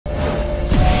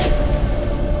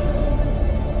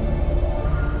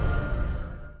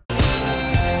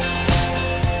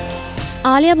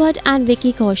Alia Bhatt and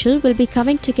Vicky Kaushal will be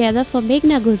coming together for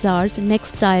Meghna Gulzar's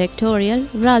next directorial,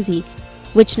 Raazi,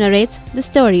 which narrates the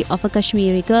story of a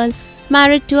Kashmiri girl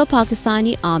married to a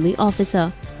Pakistani army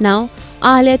officer. Now,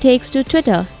 Alia takes to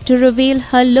Twitter to reveal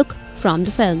her look from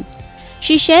the film.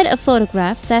 She shared a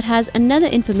photograph that has another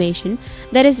information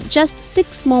that is just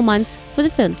 6 more months for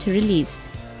the film to release.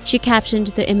 She captioned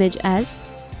the image as,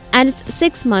 "And it's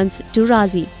 6 months to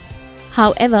Raazi."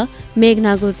 However,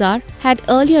 Meghna Gulzar had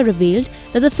earlier revealed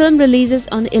that the film releases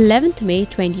on the 11th May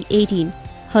 2018.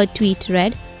 Her tweet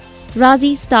read,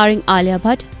 "Raazi starring Alia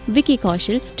Bhatt, Vicky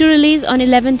Kaushal to release on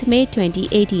 11th May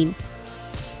 2018.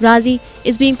 Raazi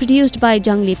is being produced by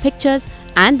Jungli Pictures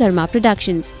and Dharma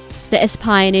Productions. The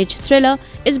espionage thriller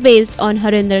is based on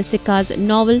Harinder Sikka's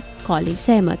novel Calling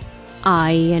Sehmat.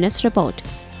 IANS report.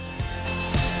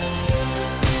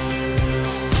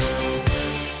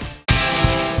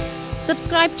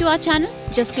 Subscribe to our channel.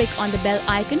 Just click on the bell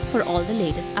icon for all the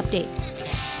latest updates.